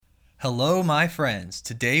Hello, my friends.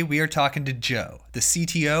 Today we are talking to Joe, the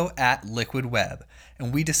CTO at Liquid Web,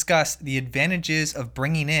 and we discuss the advantages of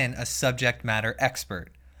bringing in a subject matter expert,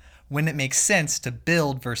 when it makes sense to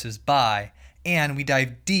build versus buy, and we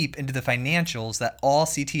dive deep into the financials that all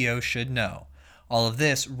CTOs should know. All of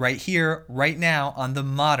this right here, right now on the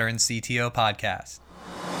Modern CTO Podcast.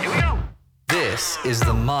 Here we go. This is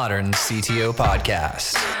the Modern CTO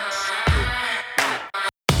Podcast.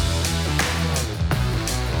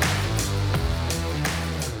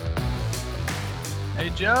 Hey,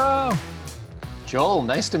 Joe. Joel,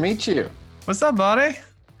 nice to meet you. What's up, buddy?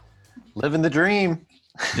 Living the dream.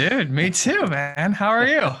 Dude, me too, man. How are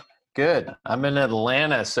you? Good. I'm in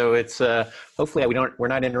Atlanta, so it's hopefully we're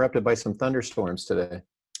not interrupted by some thunderstorms today.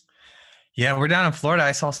 Yeah, we're down in Florida.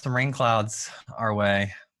 I saw some rain clouds our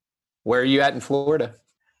way. Where are you at in Florida?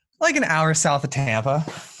 Like an hour south of Tampa.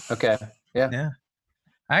 Okay. Yeah. Yeah.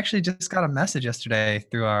 I actually just got a message yesterday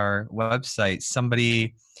through our website.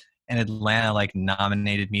 Somebody in Atlanta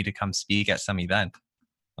nominated me to come speak at some event.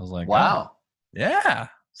 I was like, wow. Oh, yeah.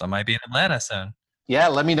 So I might be in Atlanta soon. Yeah,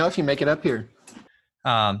 let me know if you make it up here.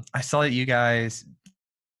 I saw that you guys,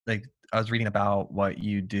 I was reading about what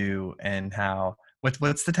you do and how,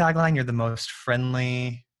 what's the tagline? You're the most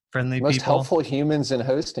friendly Most people. helpful humans in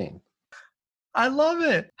hosting. I love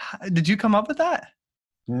it. Did you come up with that?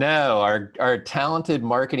 No, our talented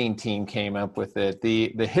marketing team came up with it.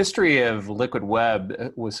 The history of Liquid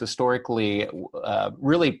Web was historically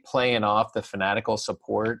really playing off the fanatical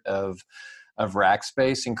support of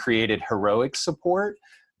Rackspace and created heroic support.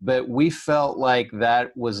 But we felt like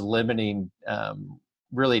that was limiting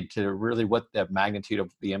really what the magnitude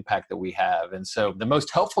of the impact that we have. And so the most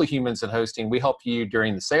helpful humans in hosting, we help you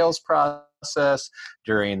during the sales process,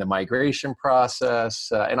 during the migration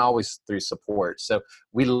process, and always through support. So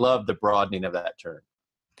we love the broadening of that term.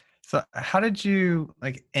 So how did you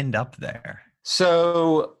end up there?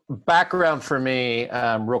 So background for me,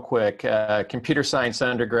 real quick, computer science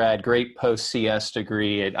undergrad, great post-CS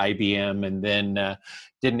degree at IBM, and then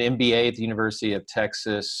did an MBA at the University of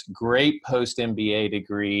Texas, great post-MBA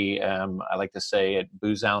degree, I like to say, at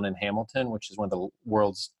Booz Allen and Hamilton, which is one of the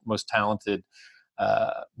world's most talented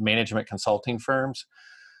management consulting firms.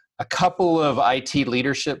 A couple of IT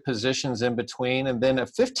leadership positions in between, and then a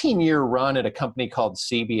 15-year run at a company called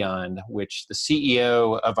CBeyond, which the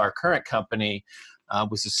CEO of our current company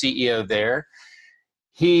was the CEO there.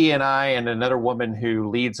 He and I and another woman who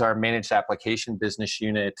leads our managed application business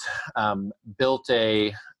unit built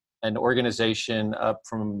an organization up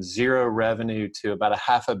from zero revenue to about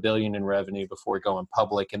 $500 million in revenue before going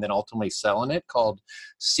public, and then ultimately selling it, called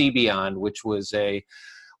CBeyond, which was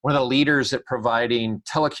one of the leaders at providing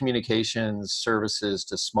telecommunications services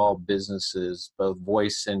to small businesses, both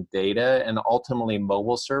voice and data, and ultimately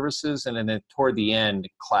mobile services. And then toward the end,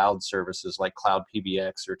 cloud services like Cloud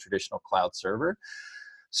PBX or traditional cloud server.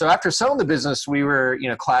 So after selling the business, we were,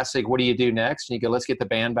 classic, what do you do next? And you go, let's get the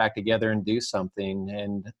band back together and do something.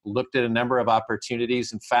 And looked at a number of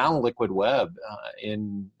opportunities and found Liquid Web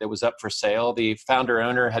that was up for sale. The founder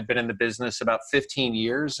owner had been in the business about 15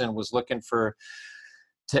 years and was looking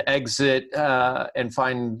to exit and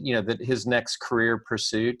find that his next career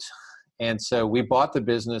pursuit. And so we bought the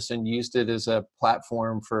business and used it as a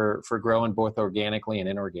platform for growing both organically and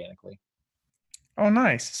inorganically. Oh,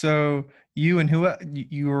 nice. So you and who?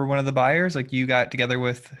 You were one of the buyers? You got together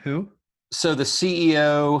with who? So the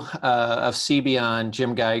CEO of CBeyond,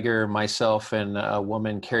 Jim Geiger, myself, and a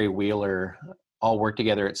woman, Carrie Wheeler, all worked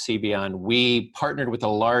together at CBeyond. We partnered with a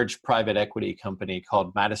large private equity company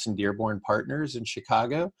called Madison Dearborn Partners in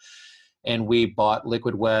Chicago. And we bought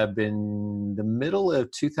Liquid Web in the middle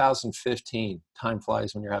of 2015. Time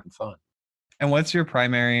flies when you're having fun. And what's your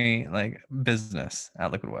primary business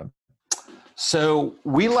at Liquid Web? So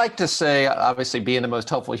we like to say, obviously, being the most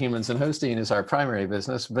helpful humans in hosting is our primary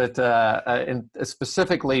business, but and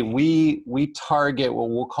specifically, we target what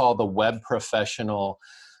we'll call the web professional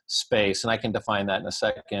space, and I can define that in a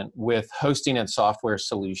second, with hosting and software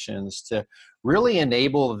solutions to really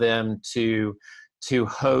enable them to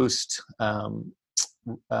host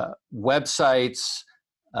websites,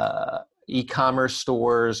 e-commerce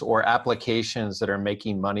stores, or applications that are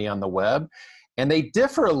making money on the web. And they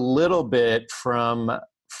differ a little bit from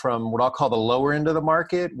what I'll call the lower end of the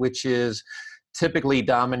market, which is typically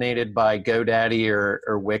dominated by GoDaddy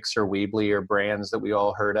or Wix or Weebly or brands that we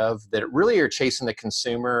all heard of that really are chasing the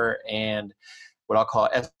consumer and what I'll call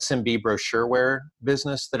SMB brochureware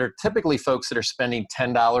business that are typically folks that are spending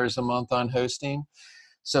 $10 a month on hosting.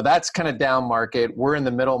 So that's kind of down market. We're in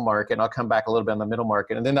the middle market. And I'll come back a little bit on the middle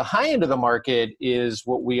market. And then the high end of the market is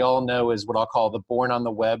what we all know is what I'll call the born on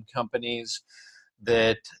the web companies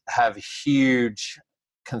that have huge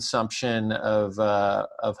consumption of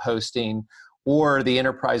hosting, or the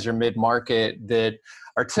enterprise or mid-market that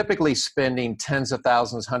are typically spending tens of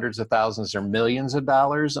thousands, hundreds of thousands, or millions of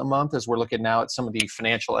dollars a month, as we're looking now at some of the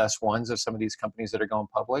financial S1s of some of these companies that are going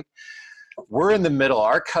public. We're in the middle.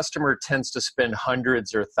 Our customer tends to spend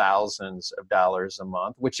hundreds or thousands of dollars a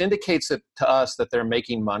month, which indicates that, to us, that they're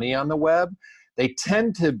making money on the web. They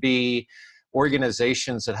tend to be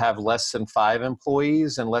organizations that have less than 5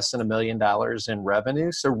 employees and less than $1 million in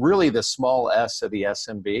revenue. So really the small S of the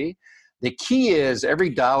SMB. The key is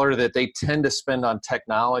every dollar that they tend to spend on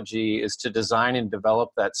technology is to design and develop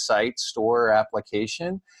that site, store, or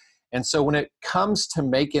application. And so when it comes to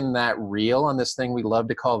making that real on this thing we love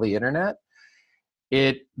to call the internet,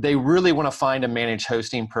 they really want to find a managed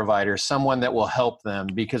hosting provider, someone that will help them,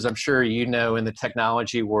 because I'm sure you know in the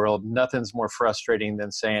technology world, nothing's more frustrating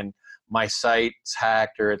than saying my site's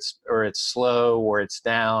hacked or it's slow or it's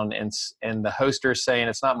down, and the hoster saying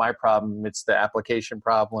it's not my problem, it's the application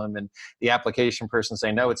problem, and the application person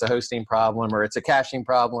saying no, it's a hosting problem or it's a caching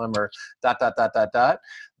problem or ...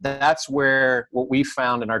 That's where what we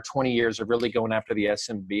found in our 20 years of really going after the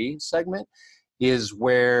SMB segment is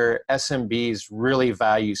where SMBs really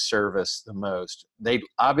value service the most. They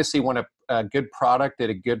obviously want a good product at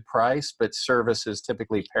a good price, but service is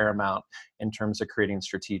typically paramount in terms of creating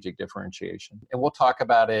strategic differentiation. And we'll talk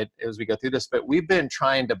about it as we go through this, but we've been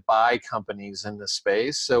trying to buy companies in this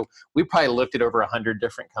space. So we probably looked at over 100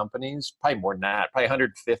 different companies, probably more than that, probably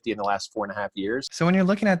 150 in the last 4.5 years. So when you're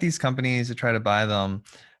looking at these companies to try to buy them,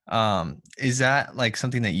 is that like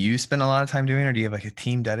something that you spend a lot of time doing, or do you have like a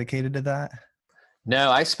team dedicated to that?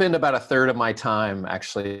 No, I spend about a third of my time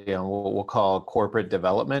actually on what we'll call corporate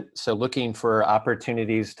development. So looking for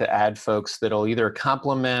opportunities to add folks that'll either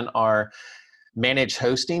complement our managed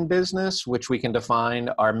hosting business, which we can define,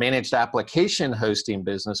 our managed application hosting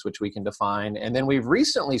business, which we can define. And then we've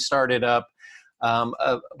recently started up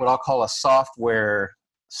what I'll call a software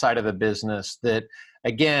side of the business that,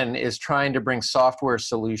 again, is trying to bring software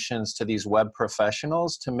solutions to these web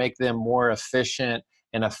professionals to make them more efficient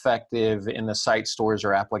and effective in the site, stores,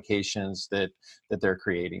 or applications that they're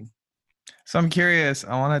creating. So I'm curious,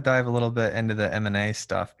 I want to dive a little bit into the M&A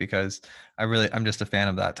stuff because I'm just a fan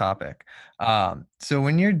of that topic. So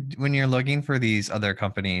when you're looking for these other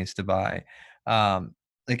companies to buy,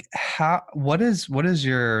 like what is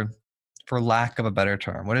your, for lack of a better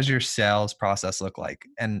term, what does your sales process look like?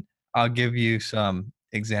 And I'll give you some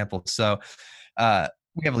examples. So,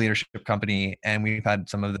 we have a leadership company, and we've had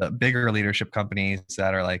some of the bigger leadership companies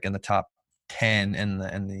that are like in the top 10 in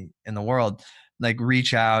the world, like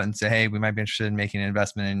reach out and say, hey, we might be interested in making an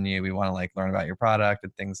investment in you. We want to like learn about your product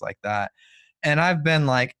and things like that. And I've been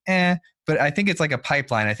like, but I think it's like a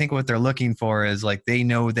pipeline. I think what they're looking for is like, they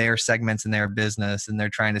know their segments in their business, and they're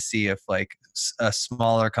trying to see if like a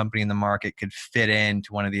smaller company in the market could fit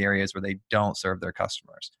into one of the areas where they don't serve their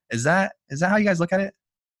customers. Is that how you guys look at it?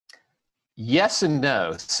 Yes and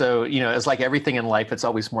no. So, it's like everything in life, it's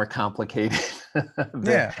always more complicated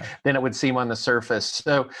than it would seem on the surface.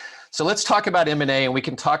 So let's talk about M&A, and we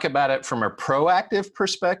can talk about it from a proactive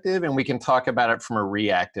perspective, and we can talk about it from a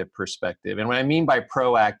reactive perspective. And what I mean by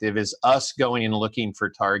proactive is us going and looking for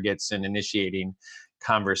targets and initiating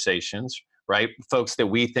conversations, right? Folks that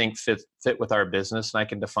we think fit with our business, and I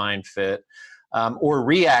can define fit. Or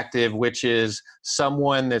reactive, which is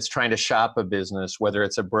someone that's trying to shop a business, whether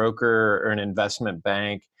it's a broker or an investment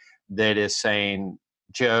bank that is saying,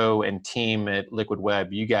 Joe and team at Liquid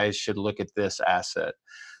Web, you guys should look at this asset.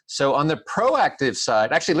 So on the proactive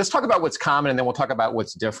side, actually, let's talk about what's common, and then we'll talk about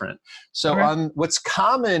what's different. So on what's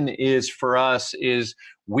common is for us is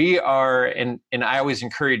we are, and I always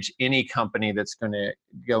encourage any company that's going to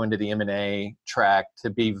go into the M&A track to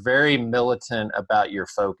be very militant about your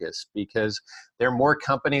focus, because there are more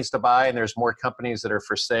companies to buy and there's more companies that are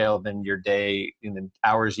for sale than your day in the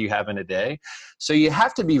hours you have in a day. So you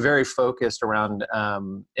have to be very focused around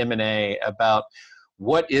M&A about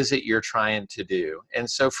what is it you're trying to do. And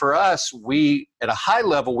so for us, at a high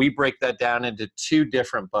level, we break that down into 2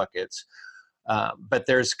 different buckets. But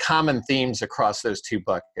there's common themes across those 2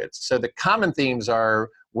 buckets. So the common themes are,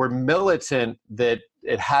 we're militant that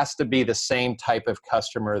it has to be the same type of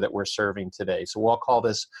customer that we're serving today. So we'll call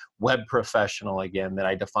this web professional again that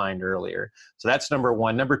I defined earlier. So that's number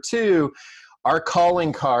 1. Number 2, our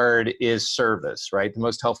calling card is service, right? The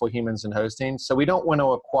most helpful humans in hosting. So we don't want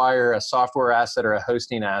to acquire a software asset or a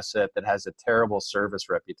hosting asset that has a terrible service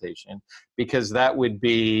reputation, because that would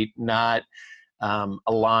be not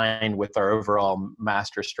aligned with our overall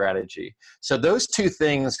master strategy. So those 2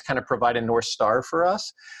 things kind of provide a North Star for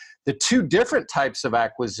us. The two different types of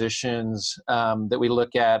acquisitions that we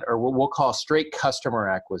look at are what we'll call straight customer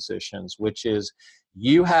acquisitions, which is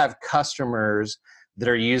you have customers that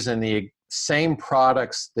are using the same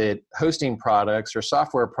products, that hosting products or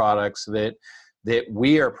software products that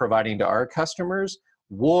we are providing to our customers.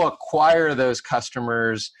 We'll acquire those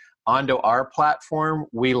customers onto our platform.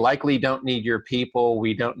 We likely don't need your people.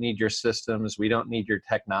 We don't need your systems. We don't need your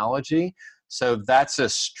technology. So that's a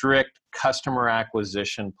strict customer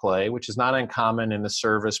acquisition play, which is not uncommon in the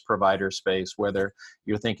service provider space, whether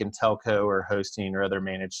you're thinking telco or hosting or other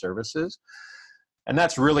managed services. And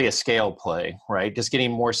that's really a scale play, right? Just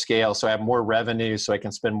getting more scale so I have more revenue so I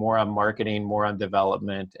can spend more on marketing, more on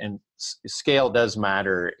development. And scale does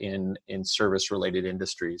matter in service-related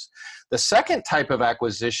industries. The second type of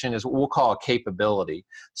acquisition is what we'll call a capability.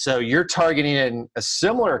 So you're targeting a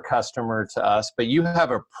similar customer to us, but you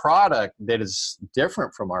have a product that is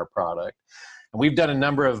different from our product. And we've done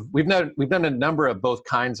a number of both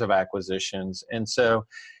kinds of acquisitions. And so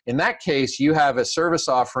in that case, you have a service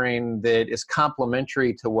offering that is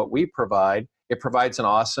complementary to what we provide. It provides an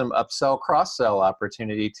awesome upsell, cross-sell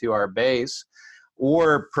opportunity to our base,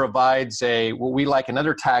 or provides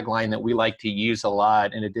another tagline that we like to use a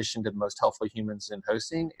lot in addition to the most helpful humans in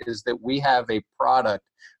hosting is that we have a product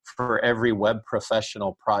for every web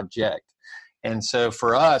professional project. And so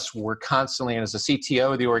for us, we're constantly, and as a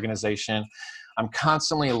CTO of the organization, I'm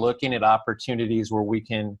constantly looking at opportunities where we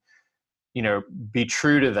can, be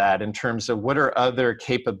true to that in terms of what are other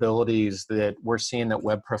capabilities that we're seeing that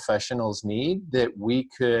web professionals need that we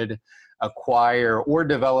could acquire or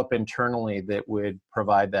develop internally that would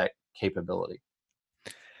provide that capability.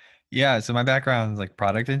 Yeah. So my background is like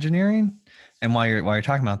product engineering. And while you're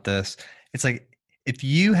talking about this, it's like, if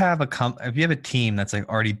you have a team that's like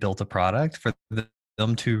already built a product, for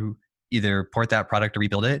them to either port that product or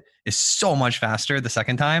rebuild it is so much faster the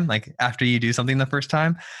second time, like after you do something the first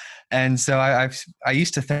time. And so I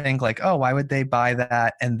used to think like, oh, why would they buy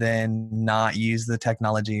that and then not use the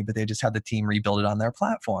technology, but they just have the team rebuild it on their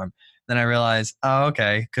platform? Then I realized, oh,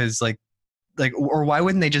 okay, because or why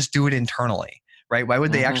wouldn't they just do it internally, right? Why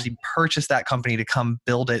would they actually purchase that company to come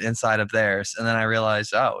build it inside of theirs? And then I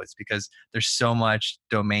realized, oh, it's because there's so much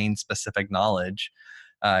domain specific knowledge.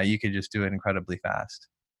 You could just do it incredibly fast.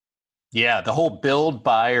 Yeah, the whole build,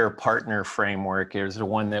 buy, or partner framework is the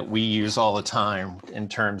one that we use all the time in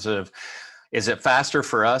terms of, is it faster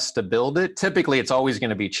for us to build it? Typically, it's always going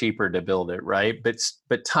to be cheaper to build it, right?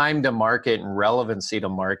 But time to market and relevancy to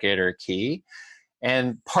market are key.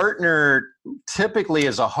 And partner typically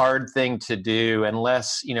is a hard thing to do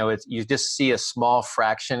unless, you just see a small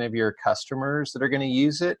fraction of your customers that are going to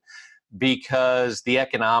use it, because the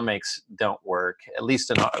economics don't work, at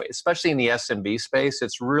least especially in the SMB space.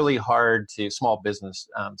 It's really hard small business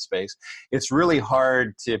space. It's really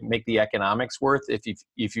hard to make the economics worth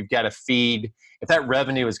if you've got to feed, if that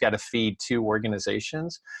revenue has got to feed two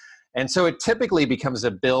organizations. And so it typically becomes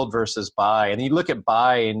a build versus buy. And you look at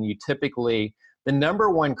buy and the number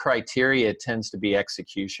one criteria tends to be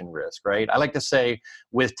execution risk, right? I like to say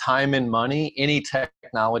with time and money, any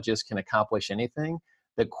technologist can accomplish anything.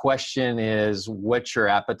 The question is, what's your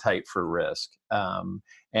appetite for risk?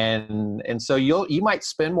 And so you might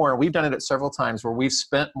spend more. We've done it several times where we've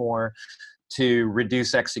spent more to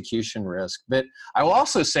reduce execution risk. But I will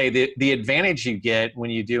also say that the advantage you get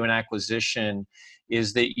when you do an acquisition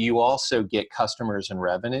is that you also get customers and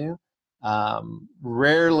revenue.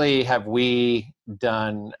 Rarely have we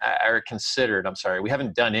done or considered, we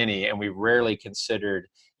haven't done any, and we rarely considered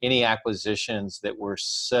any acquisitions that were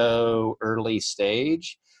so early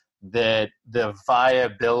stage that the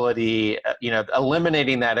viability,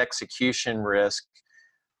 eliminating that execution risk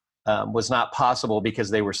was not possible because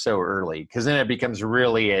they were so early. Because then it becomes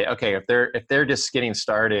really okay, if they're just getting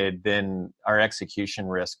started, then our execution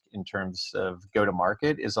risk in terms of go to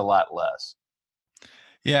market is a lot less.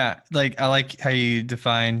 Yeah, I like how you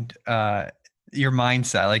defined your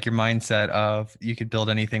mindset. I like your mindset of you could build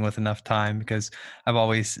anything with enough time, because I've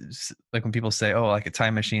always, like, when people say, oh, like a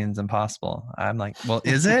time machine is impossible, I'm like, well,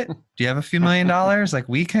 is it? Do you have a few $1 million? Like,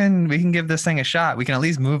 we can give this thing a shot. We can at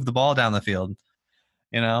least move the ball down the field,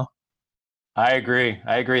 I agree.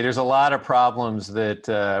 There's a lot of problems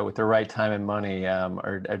that with the right time and money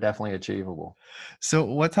are definitely achievable. So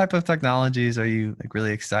what type of technologies are you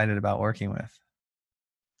really excited about working with?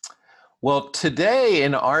 Well, today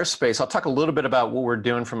in our space, I'll talk a little bit about what we're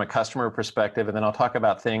doing from a customer perspective, and then I'll talk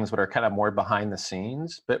about things that are kind of more behind the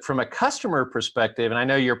scenes. But from a customer perspective, and I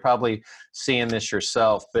know you're probably seeing this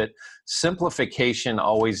yourself, but simplification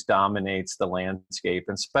always dominates the landscape,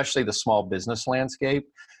 and especially the small business landscape.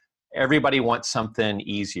 everybody wants something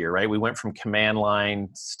easier, right? We went from command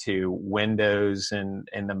lines to Windows and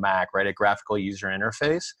the Mac, right? A graphical user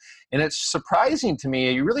interface. And it's surprising to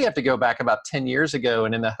me, you really have to go back about 10 years ago.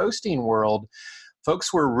 And in the hosting world,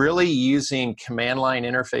 folks were really using command line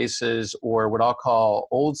interfaces, or what I'll call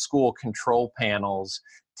old school control panels,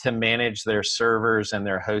 to manage their servers and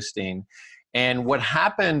their hosting. And what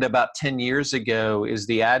happened about 10 years ago is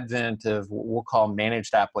the advent of what we'll call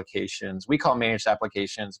managed applications. We call managed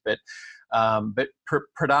applications, but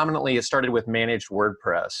predominantly it started with managed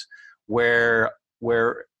WordPress, where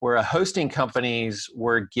a hosting companies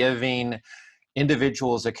were giving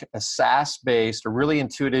individuals a SaaS-based, a really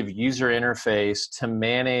intuitive user interface to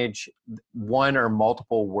manage one or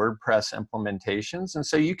multiple WordPress implementations. And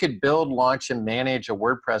so you could build, launch, and manage a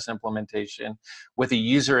WordPress implementation with a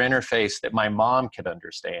user interface that my mom could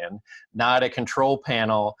understand, not a control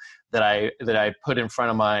panel that I put in front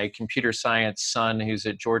of my computer science son who's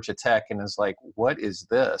at Georgia Tech and is like, what is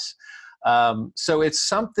this? So it's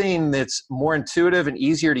something that's more intuitive and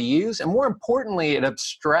easier to use. And more importantly, it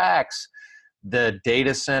abstracts the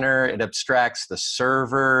data center, it abstracts the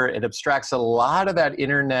server, it abstracts a lot of that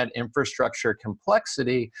internet infrastructure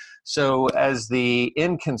complexity. So as the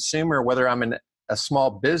end consumer, whether I'm a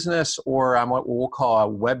small business or I'm what we'll call a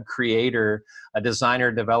web creator, a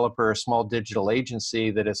designer, developer, a small digital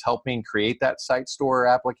agency that is helping create that site store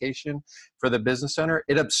application for the business owner,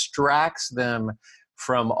 it abstracts them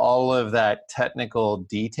from all of that technical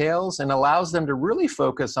details and allows them to really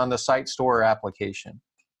focus on the site store application.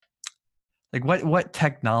 Like what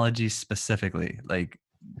technology specifically? Like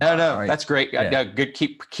no, that's great. Yeah. Good.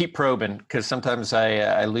 Keep probing, because sometimes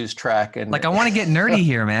I lose track. And like I want to get nerdy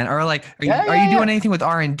here, man. Or like, are you doing anything with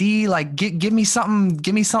R&D? Like, give me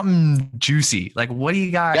something juicy. Like, what do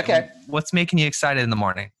you got? Okay. What's making you excited in the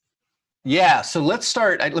morning? Yeah, so let's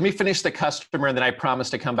start. Let me finish the customer, and then I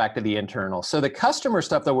promise to come back to the internal. So the customer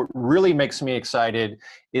stuff that really makes me excited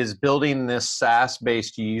is building this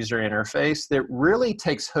SaaS-based user interface that really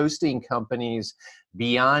takes hosting companies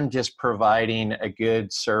beyond just providing a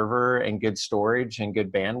good server and good storage and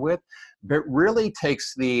good bandwidth, but really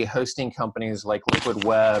takes the hosting companies like Liquid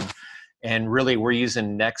Web, and really we're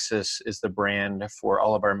using Nexus as the brand for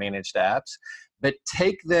all of our managed apps, but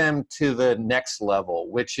take them to the next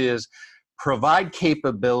level, which is provide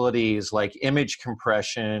capabilities like image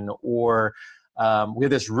compression, or we have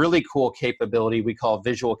this really cool capability we call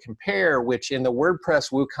Visual Compare, which in the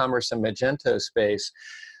WordPress, WooCommerce, and Magento space,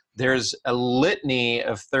 there's a litany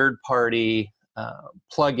of third-party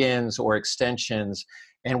plugins or extensions,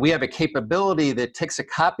 and we have a capability that takes a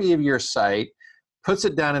copy of your site, puts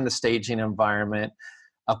it down in the staging environment,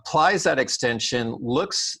 applies that extension,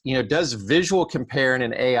 looks, does visual compare in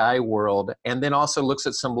an AI world, and then also looks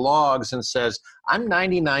at some logs and says, I'm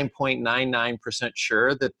 99.99%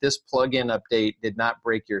 sure that this plugin update did not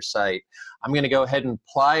break your site. I'm going to go ahead and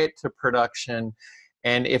apply it to production.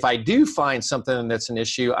 And if I do find something that's an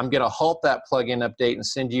issue, I'm going to halt that plugin update and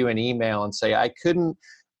send you an email and say, I couldn't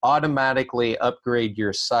automatically upgrade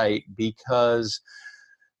your site because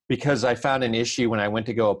I found an issue when I went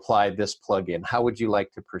to go apply this plugin. How would you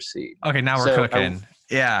like to proceed? Okay, now we're cooking.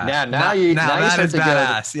 Yeah. Now that is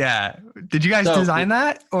badass. Yeah. Did you guys design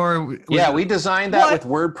that, or? We designed that with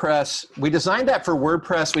WordPress. We designed that for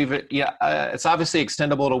WordPress. It's obviously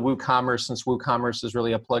extendable to WooCommerce, since WooCommerce is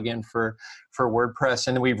really a plugin for WordPress,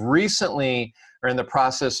 and we've recently are in the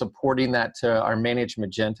process of porting that to our managed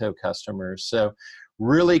Magento customers. So,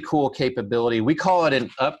 really cool capability. We call it an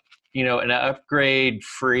upgrade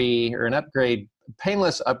free, or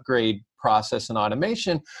painless upgrade process and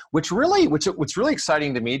automation, what's really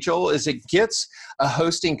exciting to me, Joel, is it gets a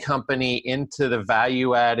hosting company into the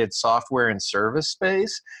value-added software and service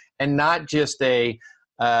space, and not just a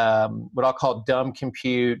what I'll call dumb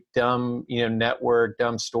compute, dumb network,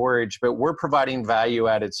 dumb storage, but we're providing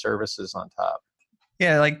value-added services on top.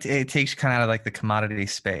 Yeah, like it takes kind of out of like the commodity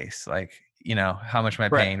space, like, how much am I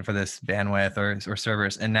paying for this bandwidth or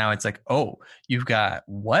servers? And now it's like, oh, you've got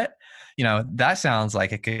what? That sounds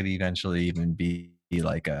like it could eventually even be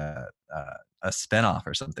like a spinoff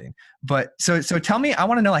or something. But so tell me, I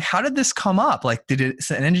want to know, like, how did this come up? Like, did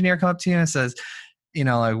an engineer come up to you and says,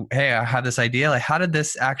 like, hey, I have this idea. Like, how did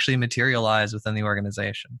this actually materialize within the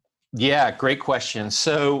organization? Yeah, great question.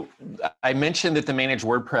 So I mentioned that the managed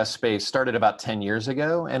WordPress space started about 10 years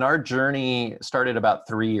ago, and our journey started about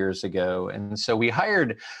 3 years ago. And so we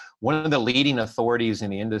hired one of the leading authorities in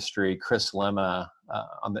the industry, Chris Lemma,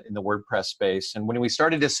 in the WordPress space. And when we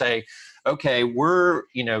started to say, okay,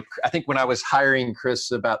 I think when I was hiring Chris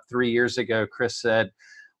about 3 years ago, Chris said,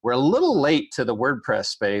 we're a little late to the WordPress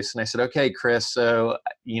space. And I said, okay, Chris, so,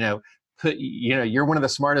 put, you're one of the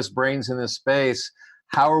smartest brains in this space.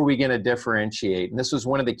 How are we going to differentiate? And this was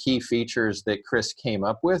one of the key features that Chris came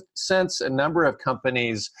up with, since a number of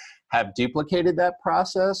companies have duplicated that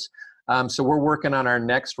process. So we're working on our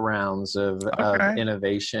next rounds of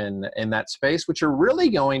innovation in that space, which are really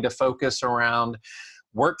going to focus around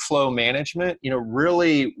workflow management.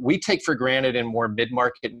 Really, we take for granted in more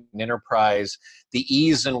mid-market and enterprise the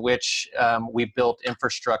ease in which we built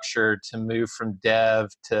infrastructure to move from dev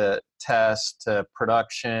to test to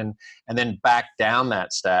production and then back down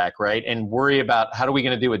that stack, right? And worry about how are we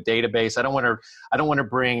going to do a database. I don't want to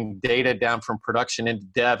bring data down from production into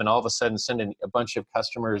dev and all of a sudden send in a bunch of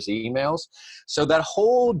customers emails. So that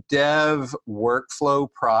whole dev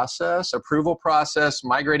workflow process, approval process,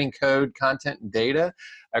 migrating code, content, and data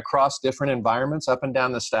across different environments up and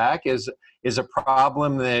down the stack is a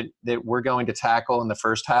problem that we're going to tackle in the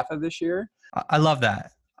first half of this year. I love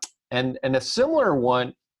that. And a similar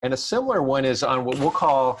one is on what we'll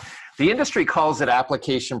call, the industry calls it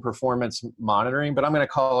application performance monitoring, but I'm going to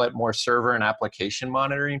call it more server and application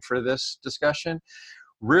monitoring for this discussion.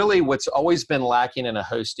 Really, what's always been lacking in a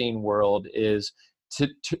hosting world is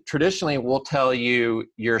traditionally we'll tell you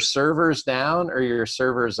your server's down or your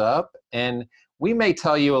server's up, and we may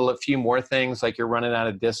tell you a few more things like you're running out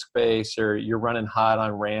of disk space or you're running hot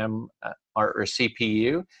on RAM or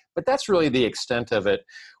CPU, but that's really the extent of it.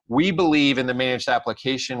 We believe in the managed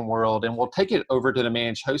application world, and we'll take it over to the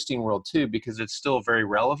managed hosting world too because it's still very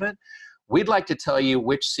relevant. We'd like to tell you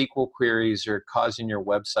which SQL queries are causing your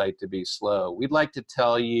website to be slow. We'd like to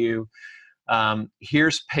tell you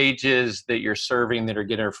here's pages that you're serving that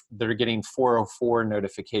are getting 404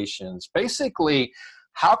 notifications. Basically,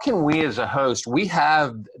 how can we as a host, we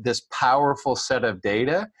have this powerful set of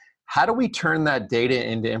data. How do we turn that data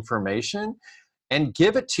into information and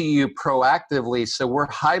give it to you proactively so we're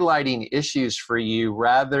highlighting issues for you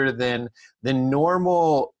rather than the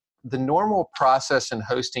normal process in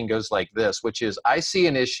hosting goes like this, which is I see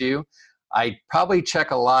an issue, I probably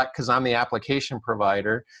check a lot because I'm the application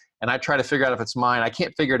provider, and I try to figure out if it's mine. I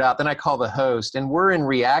can't figure it out, then I call the host, and we're in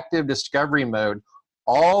reactive discovery mode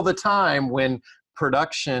all the time when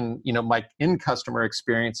production, my end customer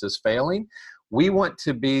experience is failing. We want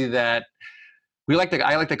to be that,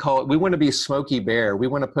 I like to call it, we want to be a Smokey Bear. We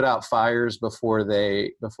want to put out fires before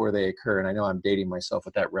they occur. And I know I'm dating myself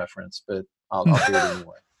with that reference, but I'll do it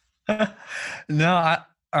anyway. No,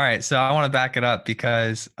 all right. So I want to back it up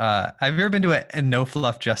because have you ever been to a No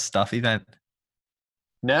Fluff Just Stuff event?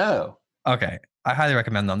 No. Okay. I highly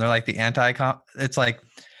recommend them. They're like the it's like,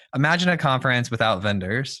 imagine a conference without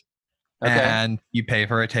vendors. Okay. And you pay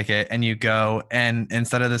for a ticket and you go, and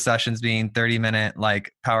instead of the sessions being 30-minute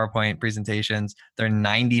like PowerPoint presentations, they're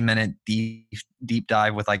 90-minute deep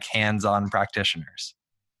dive with like hands-on practitioners.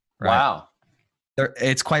 Right? Wow.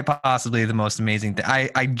 It's quite possibly the most amazing thing.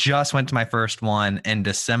 I just went to my first one in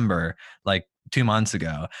December, like 2 months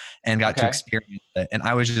ago, and got to experience it. And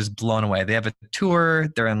I was just blown away. They have a tour.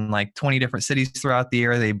 They're in like 20 different cities throughout the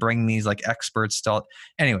year. They bring these like experts to,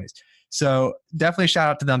 anyways. So definitely shout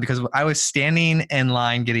out to them because I was standing in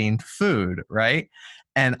line getting food, right?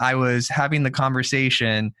 And I was having the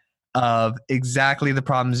conversation of exactly the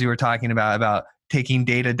problems you were talking about taking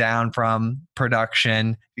data down from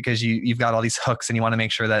production because you've got all these hooks and you want to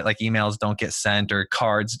make sure that like emails don't get sent or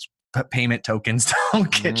cards, payment tokens don't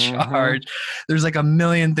get charged. There's like a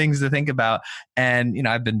million things to think about. And,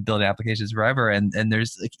 I've been building applications forever and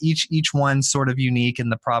there's like each one sort of unique and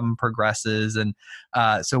the problem progresses. And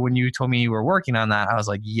so when you told me you were working on that, I was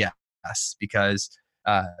like, yes, because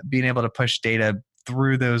being able to push data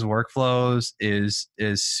through those workflows is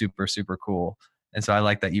super, super cool. And so I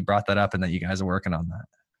like that you brought that up and that you guys are working on that.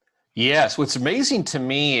 Yes. What's amazing to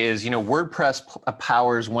me is, WordPress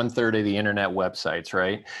powers 1/3 of the internet websites,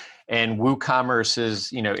 right? And WooCommerce is,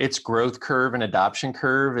 its growth curve and adoption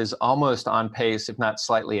curve is almost on pace, if not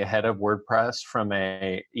slightly ahead of WordPress from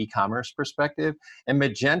a e-commerce perspective. And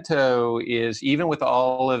Magento is, even with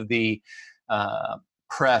all of the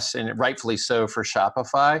press, and rightfully so for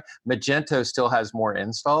Shopify, Magento still has more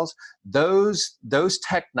installs. Those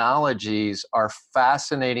technologies are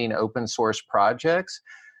fascinating open source projects,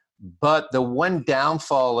 but the one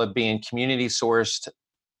downfall of being community sourced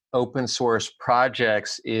open source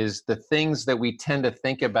projects is the things that we tend to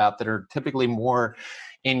think about that are typically more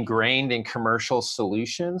ingrained in commercial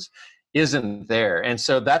solutions isn't there. And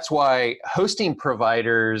so that's why hosting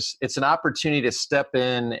providers, it's an opportunity to step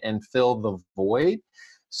in and fill the void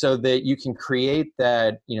so that you can create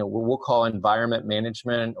that, what we'll call environment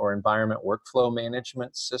management or environment workflow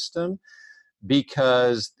management system,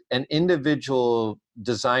 because an individual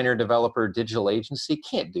designer, developer, digital agency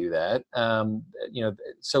can't do that.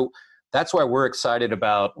 So that's why we're excited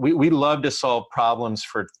about, we love to solve problems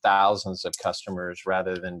for thousands of customers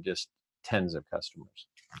rather than just tens of customers.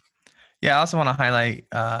 Yeah, I also want to highlight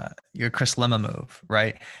your Chris Lema move,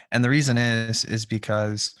 right? And the reason is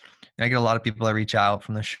because I get a lot of people that reach out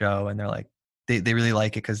from the show, and they're like, they really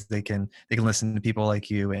like it because they can listen to people like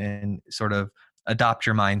you and sort of adopt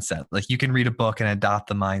your mindset. Like, you can read a book and adopt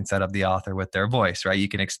the mindset of the author with their voice, right? You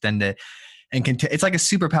can extend it and it's like a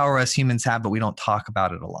superpower us humans have, but we don't talk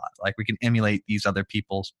about it a lot. Like, we can emulate these other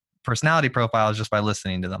people's personality profiles just by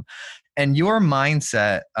listening to them. And your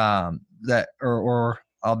mindset, or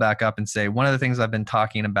I'll back up and say, one of the things I've been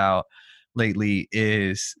talking about lately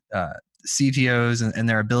is CTOs and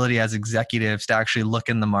their ability as executives to actually look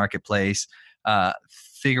in the marketplace,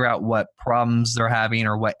 figure out what problems they're having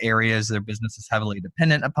or what areas their business is heavily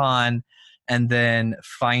dependent upon, and then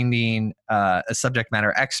finding a subject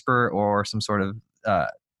matter expert or some sort of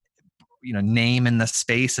name in the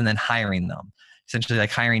space, and then hiring them. Essentially,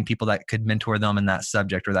 like hiring people that could mentor them in that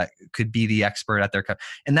subject or that could be the expert at their company.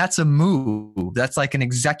 And that's a move. That's like an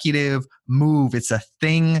executive move. It's a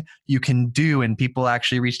thing you can do. And people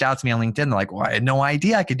actually reached out to me on LinkedIn. They're like, well, I had no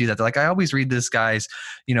idea I could do that. They're like, I always read this guy's,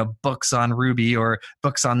 books on Ruby or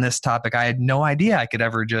books on this topic. I had no idea I could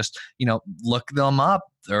ever just, look them up.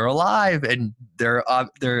 They're alive and they're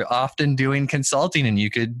often doing consulting, and you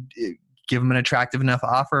could give them an attractive enough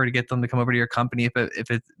offer to get them to come over to your company if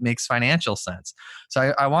it makes financial sense.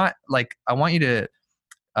 So I want you to,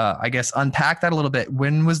 I guess, unpack that a little bit.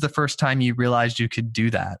 When was the first time you realized you could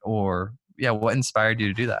do that? Or what inspired you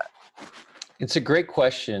to do that? It's a great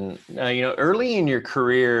question. Early in your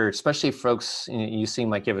career, especially folks, you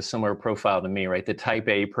seem like you have a similar profile to me, right? The type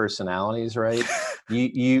A personalities, right?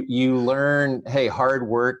 you learn, hey, hard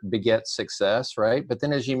work begets success, right? But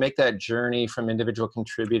then as you make that journey from individual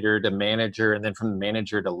contributor to manager, and then from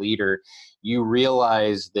manager to leader, you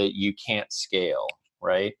realize that you can't scale,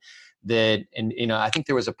 right? I think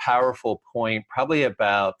there was a powerful point probably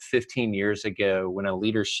about 15 years ago when I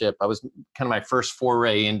was kind of my first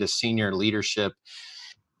foray into senior leadership.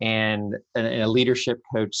 And a leadership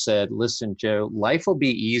coach said, listen, Joe, life will be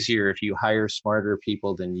easier if you hire smarter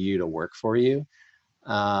people than you to work for you.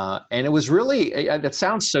 And it was really, that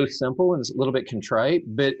sounds so simple and it's a little bit contrite,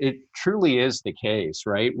 but it truly is the case,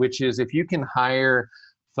 right? Which is, if you can hire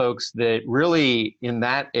folks that really in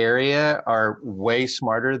that area are way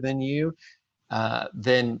smarter than you,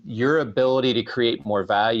 then your ability to create more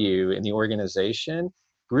value in the organization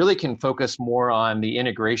really can focus more on the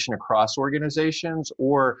integration across organizations,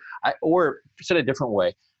 or said a different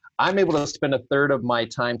way, I'm able to spend a third of my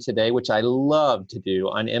time today, which I love to do,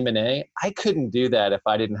 on M&A. I couldn't do that if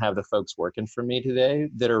I didn't have the folks working for me today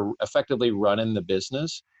that are effectively running the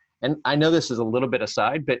business. And I know this is a little bit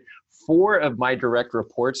aside, but 4 of my direct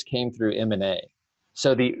reports came through M&A.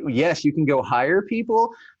 So yes, you can go hire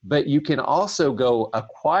people, but you can also go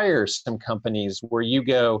acquire some companies where you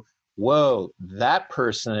go, whoa, that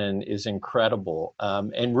person is incredible.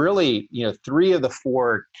 And really, 3 of the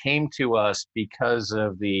 4 came to us because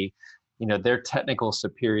of their technical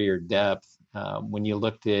superior depth. When you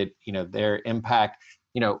looked at, their impact,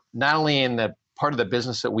 not only in the part of the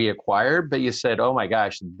business that we acquired, but you said, oh my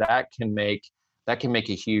gosh, that can make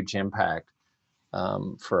a huge impact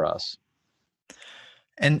for us.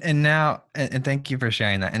 And now, and thank you for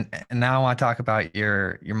sharing that. And now I want to talk about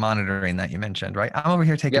your monitoring that you mentioned, right? I'm over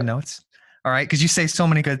here taking notes. All right. Cause you say so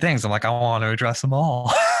many good things. I'm like, I want to address them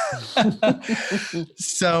all.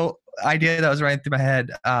 So idea that was running through my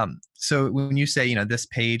head. So when you say, this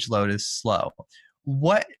page load is slow,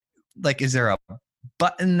 is there a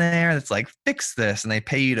button there that's like, fix this, and they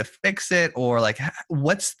pay you to fix it? Or like,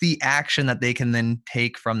 what's the action that they can then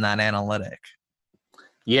take from that analytic?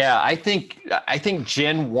 Yeah, I think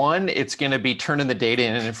Gen 1, it's going to be turning the data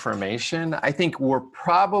into information. I think we're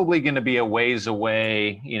probably going to be a ways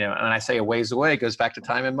away, and when I say a ways away, it goes back to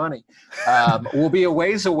time and money. We'll be a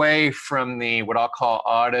ways away from what I'll call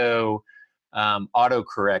auto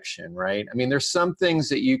correction, right? I mean, there's some things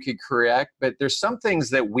that you could correct, but there's some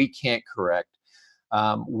things that we can't correct.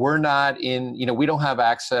 We're not we don't have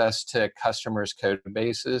access to customers' code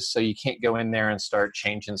bases, so you can't go in there and start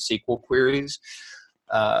changing SQL queries.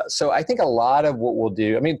 So I think a lot of what we'll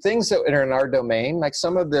do, things that are in our domain, like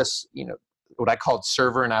some of this, what I called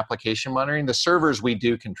server and application monitoring, the servers we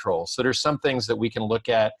do control. So there's some things that we can look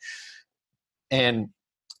at and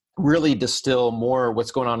really distill more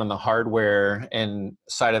what's going on in the hardware and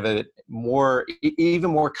side of it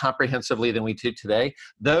even more comprehensively than we do today.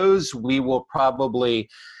 Those we will probably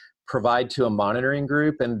provide to a monitoring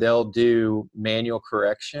group, and they'll do manual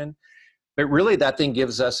correction. But really, that thing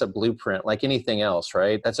gives us a blueprint like anything else,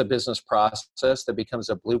 right? That's a business process that becomes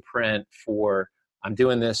a blueprint for, I'm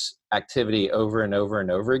doing this activity over and over and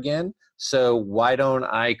over again. So why don't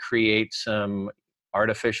I create some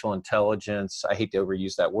artificial intelligence? I hate to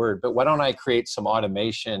overuse that word, but why don't I create some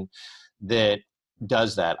automation that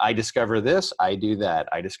does that? I discover this, I do that.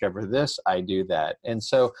 I discover this, I do that. And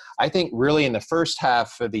so I think really in the first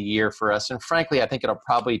half of the year for us, and frankly, I think it'll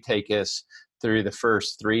probably take us through the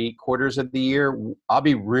first 3 quarters of the year, I'll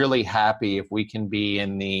be really happy if we can be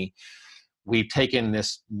in the, we've taken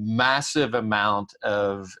this massive amount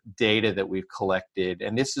of data that we've collected,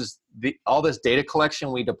 and this is all this data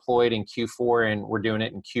collection we deployed in Q4 and we're doing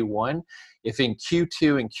it in Q1. If in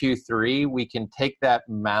Q2 and Q3 we can take that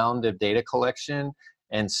mound of data collection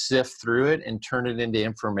and sift through it and turn it into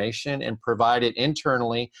information and provide it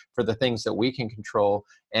internally for the things that we can control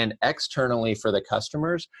and externally for the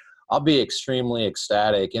customers, I'll be extremely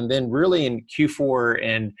ecstatic. And then really in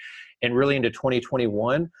Q4 and really into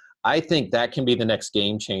 2021, I think that can be the next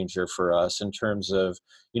game changer for us in terms of,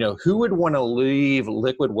 who would want to leave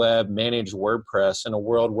Liquid Web managed WordPress in a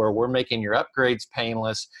world where we're making your upgrades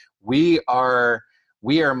painless. We are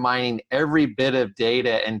mining every bit of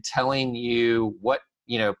data and telling you what,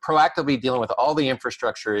 proactively dealing with all the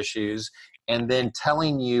infrastructure issues, and then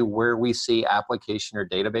telling you where we see application or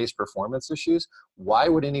database performance issues. Why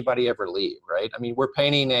would anybody ever leave, right? I mean, we're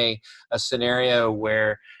painting a scenario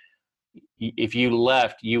where if you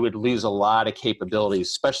left, you would lose a lot of capabilities,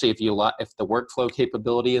 especially if the workflow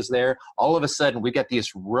capability is there. All of a sudden, we got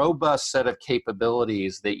this robust set of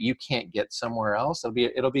capabilities that you can't get somewhere else.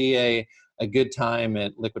 It'll be a good time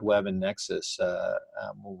at Liquid Web and Nexus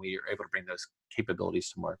when we are able to bring those capabilities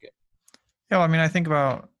to market. Yeah, I mean, I think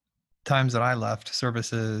about times that I left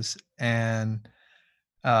services, and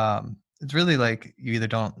it's really like you either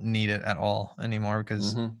don't need it at all anymore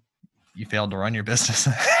because you failed to run your business.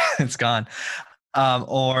 It's gone.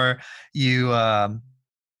 Or you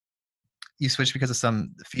switch because of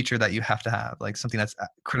some feature that you have to have, like something that's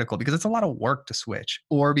critical because it's a lot of work to switch,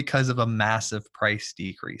 or because of a massive price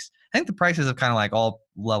decrease. I think the prices have kind of like all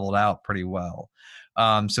leveled out pretty well.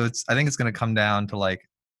 So I think it's going to come down to like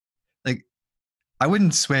I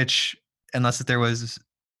wouldn't switch unless there was,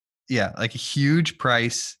 like a huge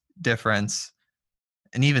price difference.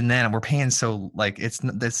 And even then we're paying so like, it's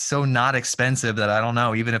so not expensive that I don't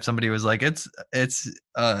know, even if somebody was like, it's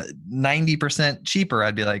 90% cheaper,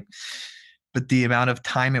 I'd be like, but the amount of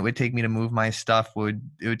time it would take me to move my stuff it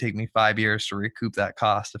would take me 5 years to recoup that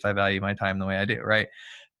cost if I value my time the way I do. Right.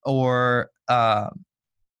 Or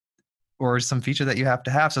some feature that you have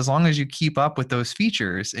to have. So as long as you keep up with those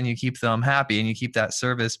features and you keep them happy and you keep that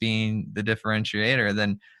service being the differentiator,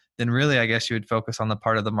 then really, I guess you would focus on the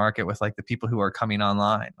part of the market with like the people who are coming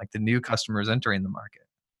online, like the new customers entering the market.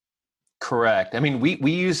 Correct. I mean,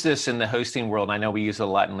 we use this in the hosting world. I know we use it a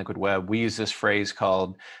lot in Liquid Web. We use this phrase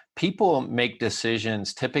called people make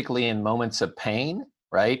decisions typically in moments of pain,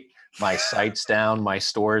 right? My site's down, my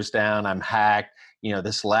store's down, I'm hacked.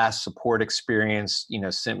 This last support experience,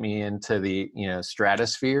 sent me into the,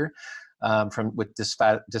 stratosphere with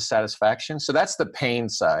dissatisfaction. So that's the pain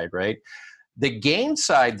side, right? The gain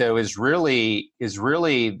side, though, is really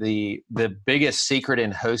the biggest secret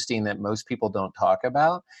in hosting that most people don't talk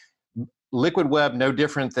about. Liquid Web, no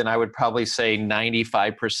different than I would probably say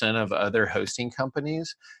 95% of other hosting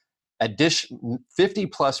companies.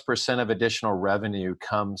 50+% of additional revenue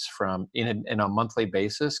comes from, in a monthly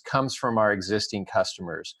basis, comes from our existing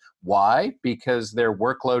customers. Why? Because their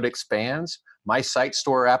workload expands. My site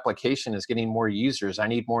store application is getting more users. I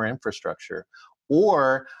need more infrastructure.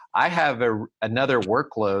 Or I have another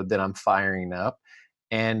workload that I'm firing up,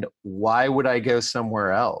 and why would I go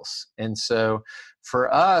somewhere else? And so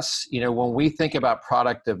for us, when we think about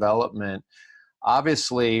product development,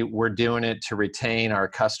 obviously we're doing it to retain our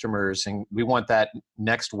customers, and we want that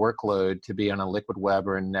next workload to be on a Liquid Web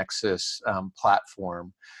or a Nexus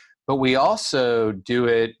platform. But we also do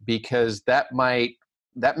it because that may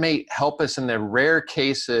help us in the rare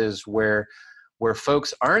cases where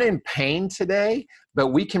folks aren't in pain today, but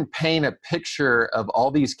we can paint a picture of all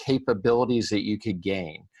these capabilities that you could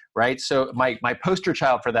gain, right? So my poster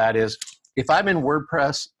child for that is if I'm in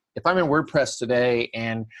WordPress today,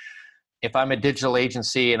 and if I'm a digital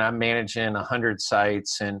agency and I'm managing 100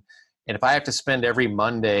 sites, and if I have to spend every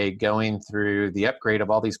Monday going through the upgrade of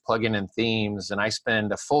all these plugin and themes, and I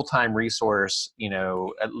spend a full-time resource,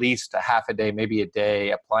 at least a half a day, maybe a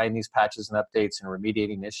day, applying these patches and updates and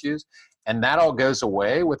remediating issues, and that all goes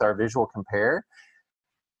away with our Visual Compare,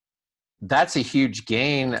 that's a huge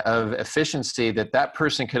gain of efficiency that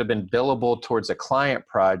person could have been billable towards a client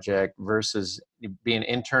project versus being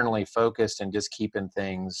internally focused and just keeping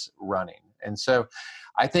things running. And so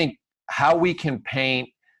I think how we can paint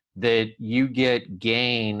that you get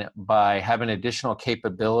gain by having additional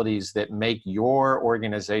capabilities that make your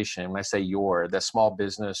organization, when I say the small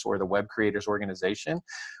business or the web creators organization,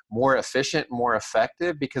 more efficient, more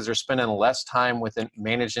effective, because they're spending less time within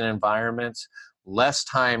managing environments, less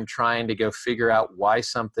time trying to go figure out why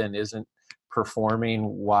something isn't performing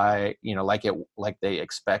like they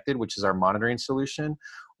expected, which is our monitoring solution,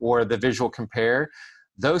 or the visual compare.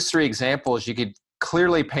 Those three examples, you could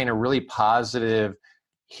clearly paint a really positive,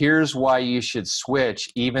 here's why you should switch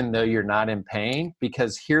even though you're not in pain,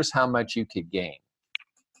 because here's how much you could gain.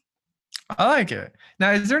 I like it.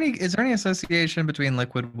 Now, is there any association between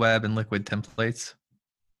Liquid Web and Liquid Templates?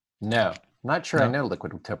 No, not sure. No. I know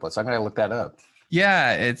Liquid Templates. I'm going to look that up.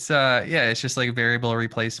 Yeah, it's just like a variable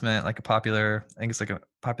replacement, like I think it's like a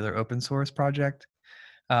popular open source project.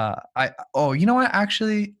 You know what?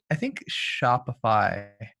 Actually, I think Shopify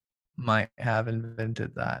might have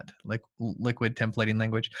invented that, like liquid templating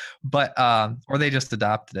language, but or they just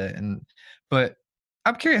adopted it. But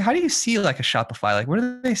I'm curious, how do you see like a Shopify? Like, where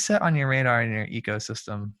do they sit on your radar in your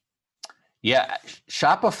ecosystem? Yeah,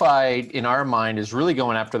 Shopify in our mind is really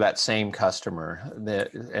going after that same customer,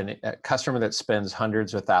 a customer that spends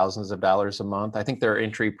hundreds or thousands of dollars a month. I think their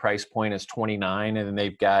entry price point is $29, and then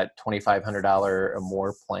they've got $2,500 or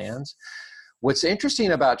more plans. What's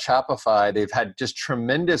interesting about Shopify, they've had just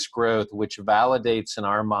tremendous growth, which validates in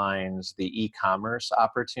our minds the e-commerce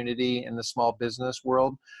opportunity in the small business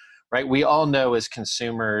world, right? We all know as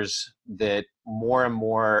consumers that more and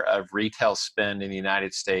more of retail spend in the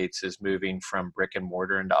United States is moving from brick and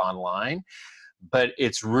mortar into online. But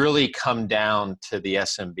it's really come down to the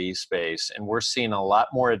SMB space, and we're seeing a lot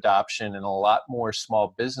more adoption and a lot more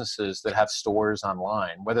small businesses that have stores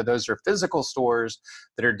online, whether those are physical stores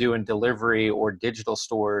that are doing delivery or digital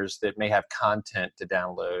stores that may have content to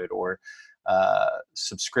download or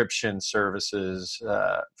subscription services,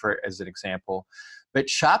 as an example. But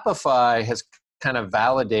Shopify has kind of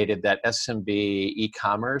validated that SMB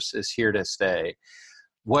e-commerce is here to stay.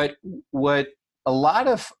 What a lot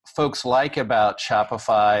of folks like about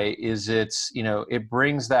Shopify is it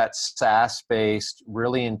brings that SaaS-based,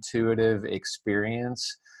 really intuitive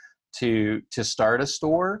experience to start a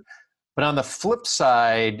store. But on the flip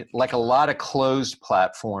side, like a lot of closed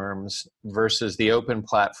platforms versus the open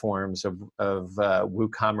platforms of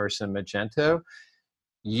WooCommerce and Magento,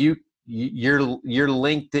 you're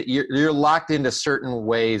linked, you're locked into certain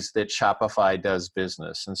ways that Shopify does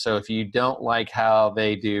business. And so if you don't like how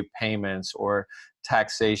they do payments or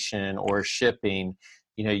taxation or shipping,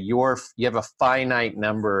 you have a finite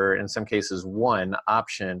number, in some cases one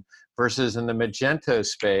option, versus in the Magento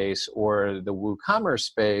space or the WooCommerce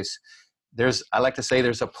space, I like to say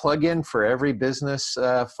there's a plugin for every business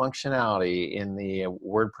functionality in the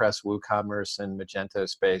WordPress, WooCommerce, and Magento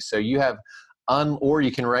space. So you have or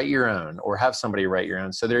you can write your own or have somebody write your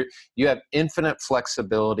own. So you have infinite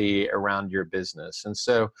flexibility around your business. And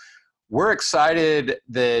so we're excited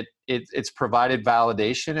that it's provided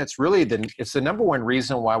validation. It's really it's the number one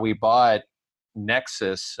reason why we bought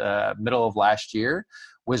Nexus middle of last year,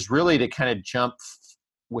 was really to kind of jump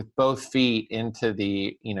with both feet into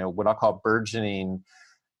the, what I'll call burgeoning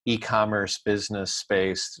e-commerce business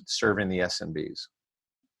space serving the SMBs.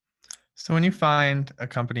 So when you find a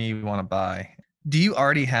company you want to buy, do you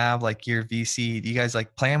already have like your VC? Do you guys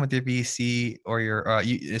like plan with your VC or your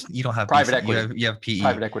you don't have private VC, equity? You have PE.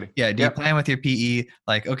 Private equity. Yeah. Do you plan with your PE?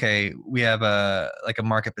 Like, okay, we have a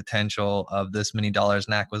market potential of this many dollars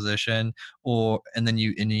in acquisition, and then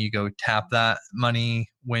you go tap that money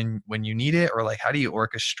when you need it, or like how do you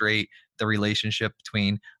orchestrate the relationship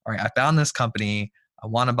between, all right, I found this company, I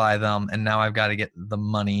want to buy them, and now I've got to get the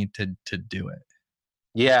money to do it.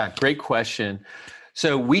 Yeah, great question.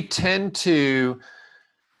 So we tend to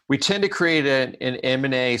create an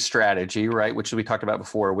M&A strategy, right? Which we talked about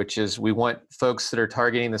before, which is we want folks that are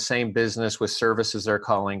targeting the same business with service as their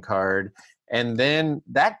calling card. And then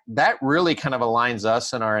that really kind of aligns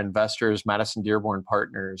us and our investors, Madison Dearborn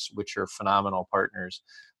Partners, which are phenomenal partners.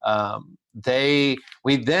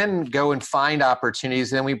 We then go and find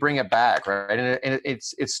opportunities, and then we bring it back, right? And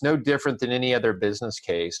it's no different than any other business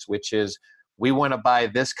case, which is, we want to buy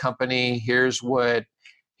this company. Here's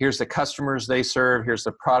the customers they serve. Here's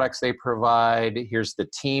the products they provide. Here's the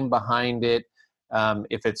team behind it.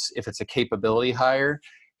 If it's a capability hire,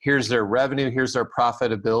 here's their revenue. Here's their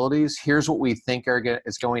profitabilities. Here's what we think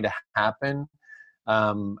is going to happen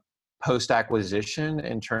post-acquisition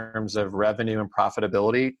in terms of revenue and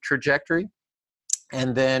profitability trajectory.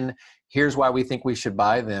 And then here's why we think we should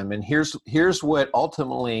buy them. And here's what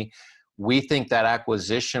ultimately we think that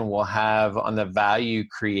acquisition will have on the value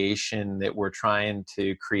creation that we're trying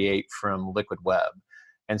to create from Liquid Web.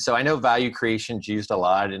 And so I know value creation is used a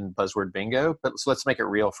lot in buzzword bingo, but let's make it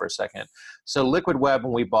real for a second. So Liquid Web,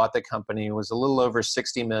 when we bought the company, was a little over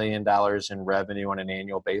 $60 million in revenue on an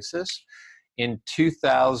annual basis. In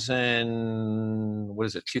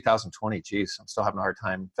 2020, geez, I'm still having a hard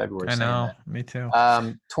time February I saying know, that. me too.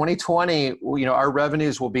 2020, our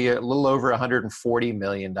revenues will be a little over $140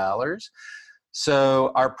 million.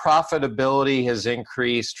 So our profitability has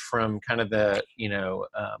increased from kind of the,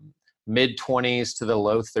 mid 20s to the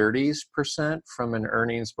low 30s% from an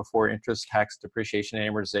earnings before interest, tax, depreciation,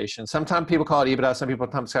 and amortization. Sometimes people call it EBITDA. Some people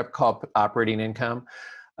sometimes call it operating income.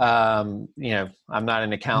 I'm not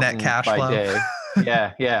an accountant Net cash by flow. day.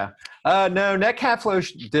 Yeah. No, net cash flow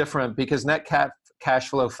is different because net cash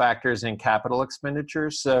flow factors in capital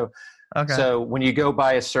expenditures. So when you go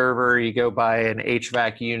buy a server, you go buy an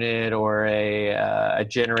HVAC unit or a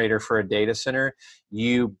generator for a data center,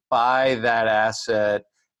 you buy that asset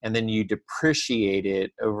and then you depreciate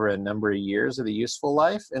it over a number of years of the useful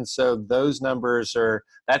life. And so those numbers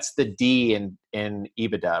that's the D in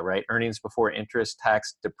EBITDA, right? Earnings before interest,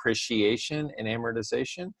 tax, depreciation, and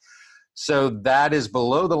amortization. So that is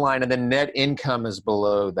below the line, and then net income is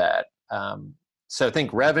below that. So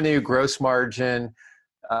think revenue, gross margin,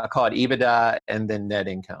 call it EBITDA, and then net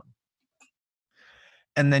income.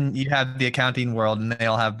 And then you have the accounting world, and they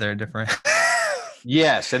all have their different...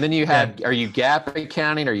 Yes, and then you have, are you GAAP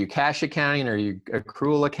accounting? Are you cash accounting? Are you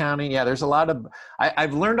accrual accounting? Yeah, there's a lot of,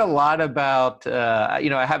 I've learned a lot about, I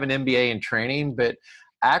have an MBA in training, but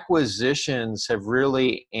acquisitions have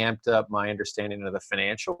really amped up my understanding of the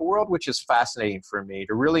financial world, which is fascinating for me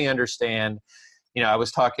to really understand. I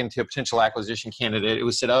was talking to a potential acquisition candidate. It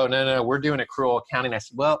was said, oh, no, we're doing accrual accounting. I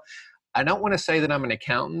said, well, I don't want to say that I'm an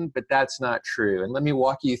accountant, but that's not true. And let me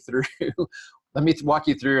walk you through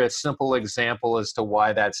a simple example as to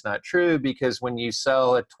why that's not true, because when you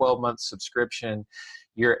sell a 12-month subscription,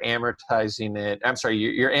 you're amortizing it.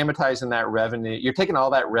 You're amortizing that revenue. You're taking all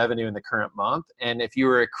that revenue in the current month. And if you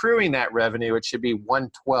were accruing that revenue, it should be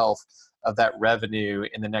 1/12 of that revenue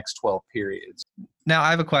in the next 12 periods. Now, I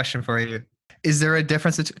have a question for you. Is there a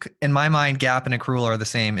difference? In my mind, GAAP and accrual are the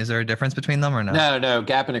same. Is there a difference between them or no? No,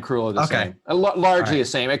 GAAP and accrual are the same. Largely the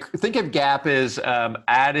same. Think of GAAP as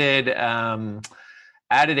added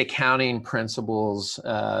accounting principles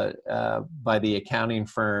by the accounting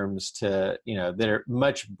firms to, that are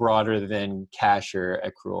much broader than cash or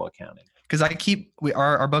accrual accounting. Because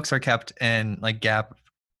our books are kept in like GAAP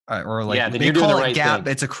or like they call it GAAP.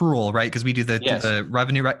 Thing. It's accrual, right? Because we do the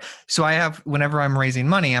revenue, right? So whenever I'm raising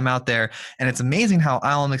money, I'm out there, and it's amazing how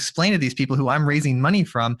I'll explain to these people who I'm raising money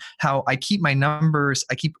from how I keep my numbers.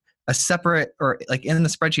 I keep a separate, or like in the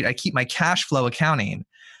spreadsheet, I keep my cash flow accounting.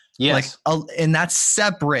 Yes. And that's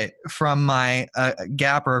separate from my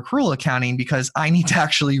GAAP or accrual accounting because I need to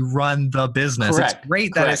actually run the business. Correct. It's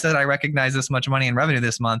great that I said I recognize this much money in revenue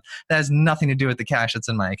this month. That has nothing to do with the cash that's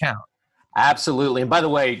in my account. Absolutely. And by the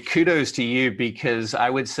way, kudos to you, because I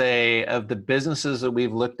would say of the businesses that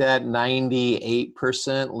we've looked at,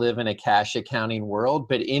 98% live in a cash accounting world.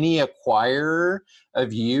 But any acquirer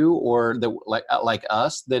of you or like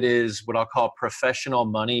us that is what I'll call professional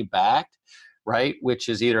money backed, right? Which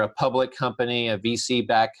is either a public company, a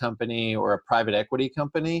VC-backed company, or a private equity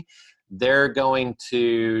company. They're going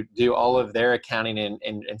to do all of their accounting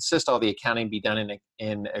and insist all the accounting be done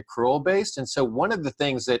in accrual based. And so one of the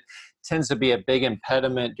things that tends to be a big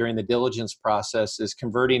impediment during the diligence process is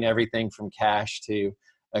converting everything from cash to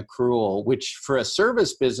accrual, which for a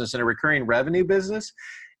service business and a recurring revenue business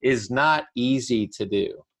is not easy to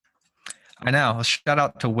do. I know. Shout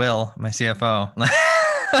out to Will, my CFO.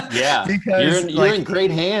 Yeah, because you're in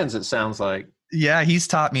great hands, it sounds like. Yeah, he's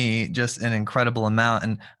taught me just an incredible amount.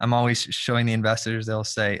 And I'm always showing the investors, they'll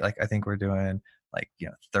say, like, I think we're doing like,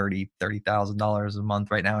 $30,000 a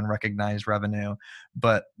month right now in recognized revenue.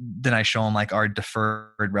 But then I show them like our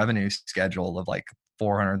deferred revenue schedule of like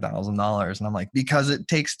 $400,000. And I'm like, because it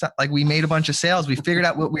takes time. Like, we made a bunch of sales. We figured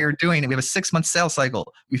out what we were doing. And we have a 6-month sales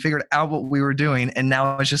cycle. We figured out what we were doing. And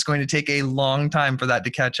now it's just going to take a long time for that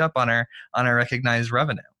to catch up on our recognized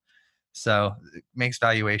revenue. So it makes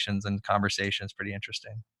valuations and conversations pretty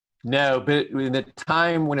interesting. No, but in the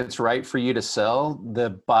time when it's right for you to sell,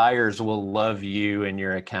 the buyers will love you and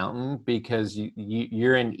your accountant because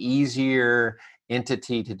you're an easier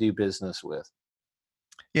entity to do business with.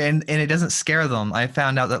 Yeah, and it doesn't scare them. I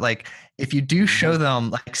found out that like if you do show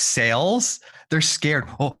them like sales, they're scared.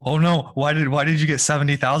 Oh no, why did you get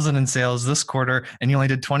 70,000 in sales this quarter and you only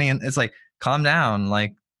did 20? And it's like, calm down,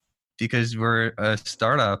 like because we're a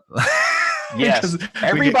startup. Yes,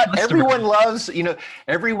 Because we get everyone customers. loves,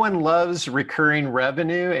 everyone loves recurring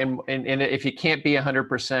revenue, and if it can't be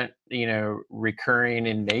 100%, recurring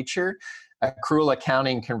in nature, accrual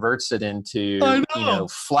accounting converts it I into, know.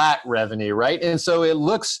 flat revenue, right? And so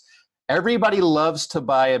everybody loves to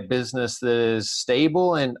buy a business that is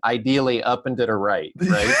stable and ideally up and to the right,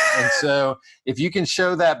 right? And so if you can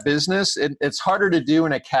show that business, it's harder to do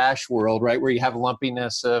in a cash world, right, where you have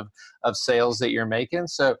lumpiness of sales that you're making.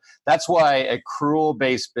 So that's why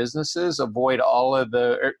accrual-based businesses avoid all of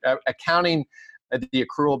the accounting. The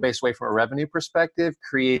accrual-based way from a revenue perspective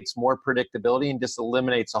creates more predictability and just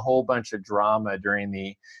eliminates a whole bunch of drama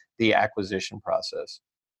during the acquisition process.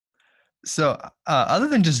 So, other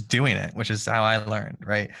than just doing it, which is how I learned,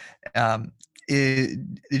 right? Um, did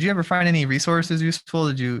you ever find any resources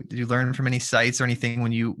useful? Did you learn from any sites or anything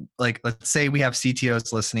when you like? Let's say we have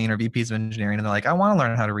CTOs listening or VPs of engineering, and they're like, "I want to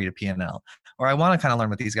learn how to read a P&L, or I want to kind of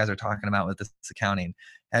learn what these guys are talking about with this accounting."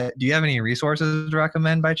 Do you have any resources to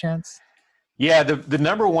recommend by chance? Yeah, the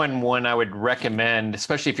number one I would recommend,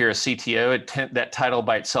 especially if you're a CTO, that title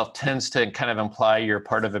by itself tends to kind of imply you're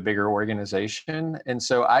part of a bigger organization. And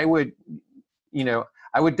so I would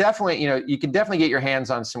definitely, you can definitely get your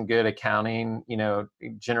hands on some good accounting,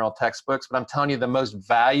 general textbooks, but I'm telling you the most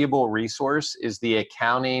valuable resource is the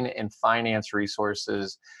accounting and finance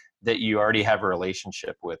resources that you already have a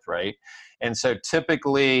relationship with, right? And so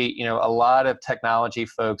typically, a lot of technology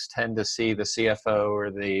folks tend to see the CFO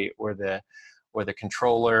or the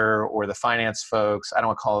controller or the finance folks. I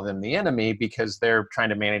don't call them the enemy because they're trying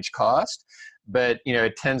to manage cost, but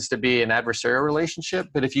it tends to be an adversarial relationship.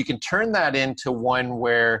 But if you can turn that into one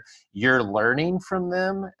where you're learning from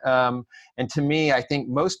them, and to me, I think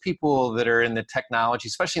most people that are in the technology,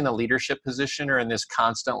 especially in the leadership position, are in this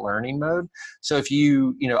constant learning mode. So if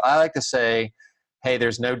I like to say, hey,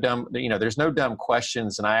 there's no dumb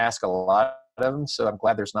questions, and I ask a lot of them. So I'm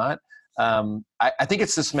glad there's not. I think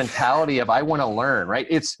it's this mentality of I want to learn, right?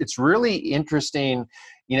 It's really interesting,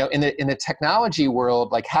 in the technology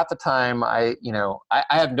world. Like half the time, I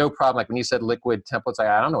have no problem. Like when you said liquid templates,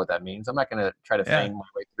 I don't know what that means. I'm not going to try to Yeah. feign my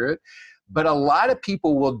way through it. But a lot of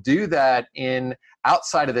people will do that in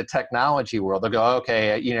outside of the technology world. They'll go,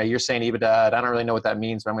 okay, you're saying EBITDA. I don't really know what that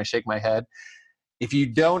means, but I'm going to shake my head. If you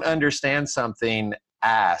don't understand something,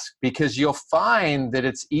 ask, because you'll find that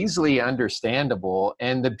it's easily understandable.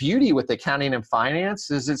 And the beauty with accounting and finance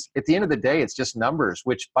is at the end of the day, it's just numbers,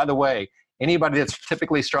 which, by the way, anybody that's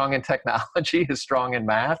typically strong in technology is strong in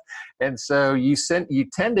math. And so you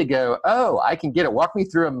tend to go, oh, I can get it. Walk me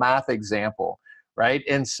through a math example, right?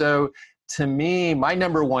 And so to me, my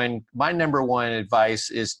number one advice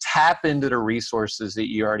is tap into the resources that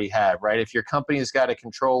you already have, right? If your company's got a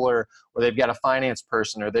controller or they've got a finance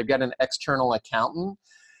person or they've got an external accountant,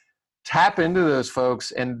 tap into those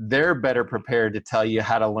folks and they're better prepared to tell you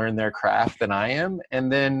how to learn their craft than I am. And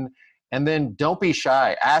then don't be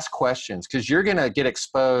shy, ask questions, because you're going to get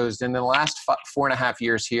exposed. In the last 4.5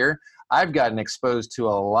 years here, I've gotten exposed to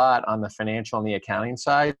a lot on the financial and the accounting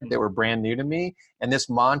side that were brand new to me. And this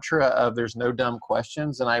mantra of there's no dumb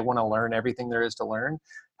questions and I want to learn everything there is to learn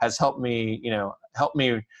has helped me, help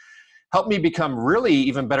me become really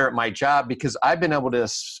even better at my job, because I've been able to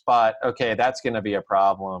spot, okay, that's going to be a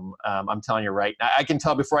problem. I'm telling you right now, I can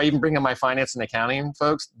tell before I even bring in my finance and accounting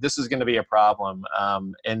folks, this is going to be a problem.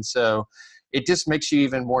 And so it just makes you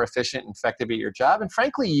even more efficient and effective at your job. And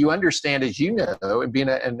frankly, you understand, as you know, and being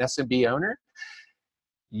an SMB owner,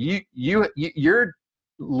 your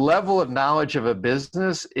level of knowledge of a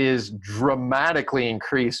business is dramatically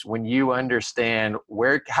increased when you understand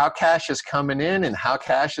how cash is coming in and how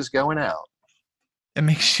cash is going out. It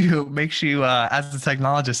makes you as a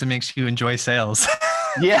technologist, it makes you enjoy sales.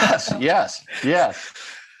 Yes, yes, yes.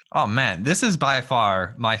 Oh man, this is by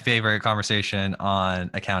far my favorite conversation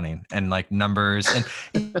on accounting and like numbers.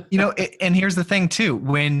 And and here's the thing too,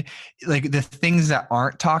 when like the things that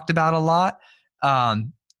aren't talked about a lot,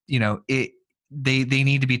 um, they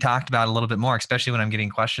need to be talked about a little bit more, especially when I'm getting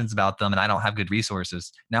questions about them and I don't have good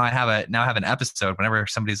resources. Now I have an episode whenever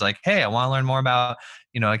somebody's like, "Hey, I want to learn more about,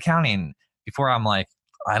 accounting." Before I'm like,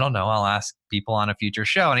 I don't know, I'll ask people on a future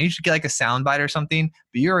show. And I usually get like a soundbite or something,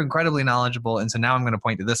 but you're incredibly knowledgeable. And so now I'm going to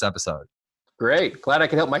point to this episode. Great. Glad I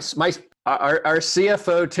could help. Our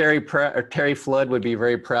CFO, Terry Flood, would be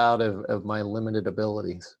very proud of my limited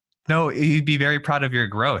abilities. No, he'd be very proud of your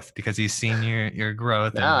growth because he's seen your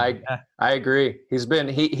growth. No, I agree.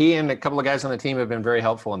 He and a couple of guys on the team have been very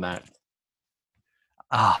helpful in that.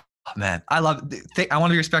 Oh man, I love. I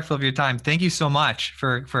want to be respectful of your time. Thank you so much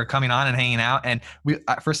for coming on and hanging out. And we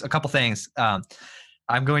first a couple things.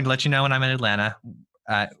 I'm going to let you know when I'm in Atlanta,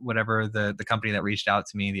 whatever the company that reached out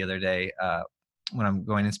to me the other day, when I'm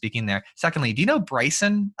going and speaking there. Secondly, do you know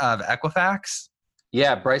Bryson of Equifax?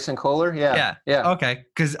 Yeah, Bryson Kohler. Yeah. Okay,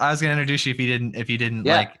 because I was gonna introduce you if you didn't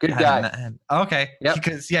yeah, like. Good guy. Him. Okay. Yep.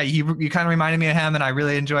 Because you kind of reminded me of him, and I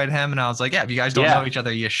really enjoyed him, and I was like, yeah, if you guys don't know each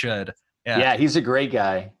other, you should. Yeah, he's a great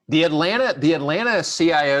guy. The Atlanta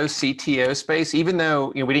CIO CTO space, even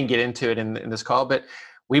though we didn't get into it in this call, but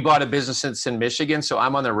we bought a business in Michigan, so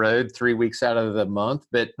I'm on the road 3 weeks out of the month.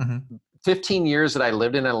 But 15 years that I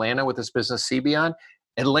lived in Atlanta with this business, CBeyond,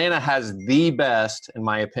 Atlanta has the best, in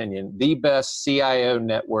my opinion, the best CIO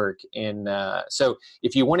network in. So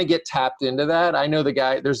if you want to get tapped into that, I know the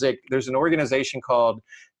guy. There's an organization called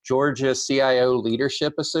Georgia CIO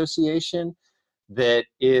Leadership Association that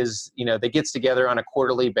is, that gets together on a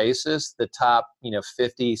quarterly basis, the top,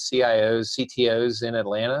 50 CIOs, CTOs in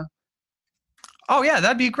Atlanta. Oh yeah,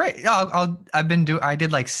 that'd be great. I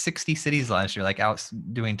did like 60 cities last year, like out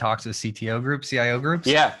doing talks with CTO groups, CIO groups.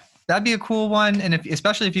 Yeah. That'd be a cool one. And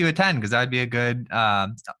especially if you attend, because that'd be a good,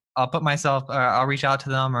 I'll reach out to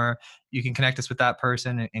them, or you can connect us with that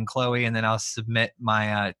person and Chloe, and then I'll submit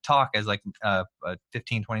my talk as like a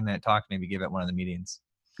 15, 20-minute talk, maybe give at one of the meetings.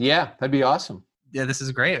 Yeah, that'd be awesome. Yeah, this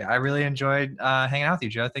is great. I really enjoyed hanging out with you,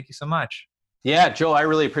 Joe. Thank you so much. Yeah, Joel, I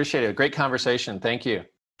really appreciate it. Great conversation. Thank you.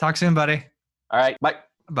 Talk soon, buddy. All right. Bye.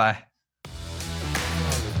 Bye.